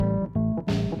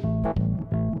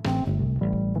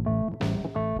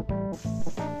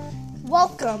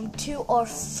welcome to our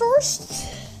first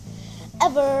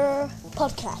ever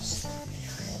podcast.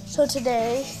 So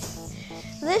today,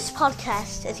 this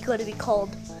podcast is going to be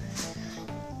called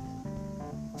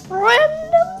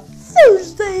Random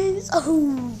Thursdays.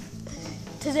 Oh,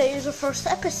 today is our first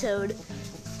episode.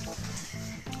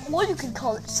 Or you can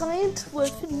call it Science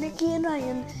with Nikki and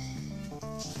Ryan.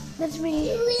 That's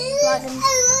me, Ryan,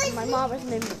 and my mom is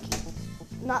named Nikki.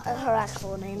 Not her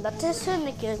actual name, that's just her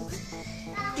Nikki.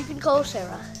 You can call her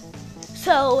Sarah.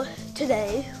 So,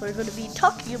 today, we're going to be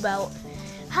talking about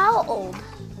how old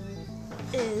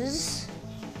is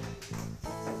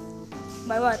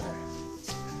my mother.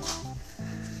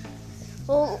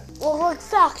 Well, like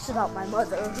facts about my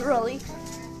mother, really.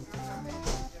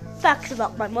 Facts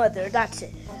about my mother, that's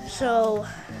it. So,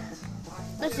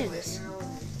 let's do this.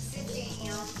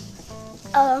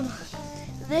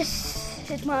 This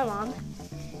is my mom.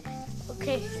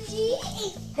 Okay.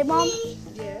 Hey, Mom.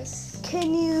 Yes.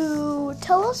 Can you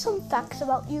tell us some facts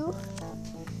about you?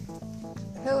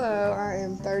 Hello, I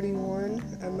am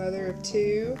 31, a mother of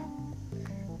 2,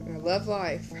 and I love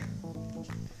life.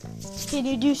 Can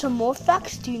you do some more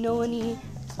facts? Do you know any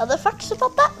other facts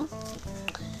about that?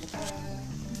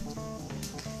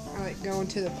 I like going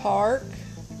to the park,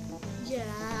 Yeah.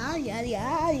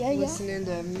 listening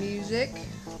to music.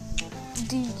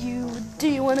 Do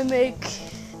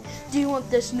you want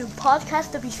this new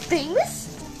podcast to be famous?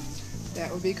 That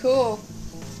would be cool.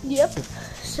 Yep.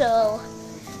 So,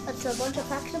 that's a bunch of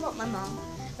facts about my mom.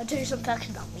 I'll tell you some facts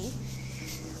about me.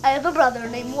 I have a brother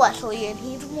named Wesley, and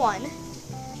he's 1.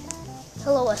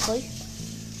 Hello, Wesley.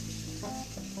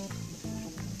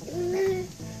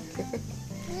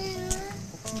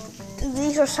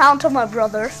 These are sounds of my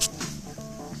brother.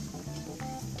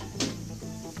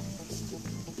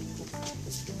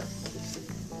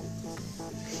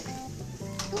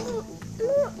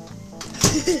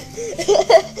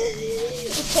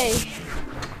 Okay,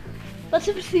 let's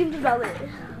have scenes about it.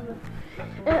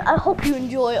 And I hope you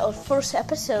enjoy our first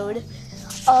episode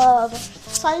of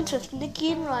Science with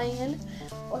Nikki and Ryan,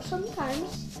 or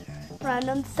sometimes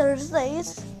Random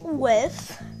Thursdays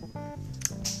with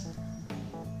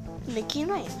Nikki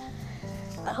and Ryan.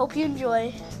 I hope you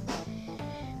enjoy.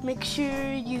 Make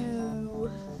sure you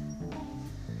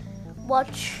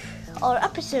watch our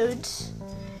episodes.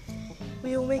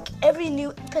 We will make every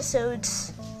new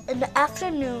episodes in the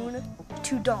afternoon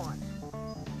to dawn.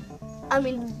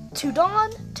 To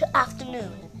dawn to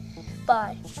afternoon.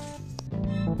 Bye.